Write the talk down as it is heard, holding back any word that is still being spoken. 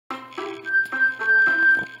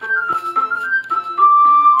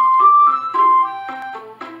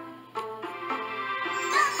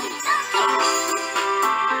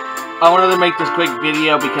I wanted to make this quick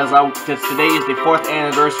video because today is the 4th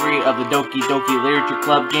anniversary of the Doki Doki Literature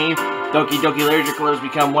Club game. Doki Doki Literature Club has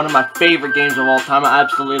become one of my favorite games of all time. I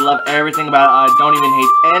absolutely love everything about it. I don't even hate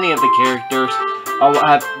any of the characters.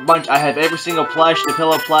 I have every single plush, the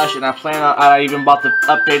pillow plush, and I even bought the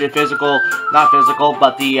updated not physical,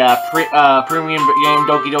 but the premium game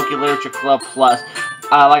Doki Doki Literature Club Plus.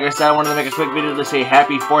 Like I said, I wanted to make a quick video to say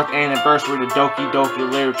happy 4th anniversary to Doki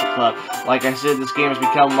Doki Literature Club. Like I said, this game has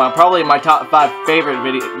become probably my top 5 favorite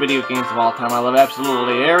video games of all time. I love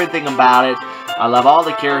absolutely everything about it. I love all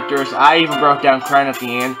the characters. I even broke down crying at the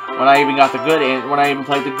end when I even got the good end, when I even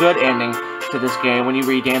played the good ending to this game when you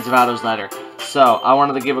read Dan Zavato's letter. So, I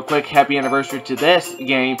wanted to give a quick happy anniversary to this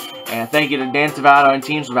game, and thank you to Dan Zavato and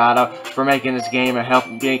Team Zavato for making this game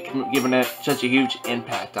and giving it such a huge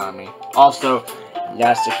impact on me. Also,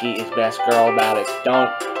 Natsuki is best girl about it.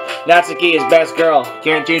 Natsuki is best girl.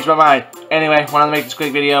 Can't change my mind. Anyway, wanted to make this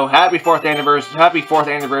quick video. Happy 4th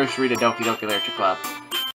anniversary to Doki Doki Literature Club.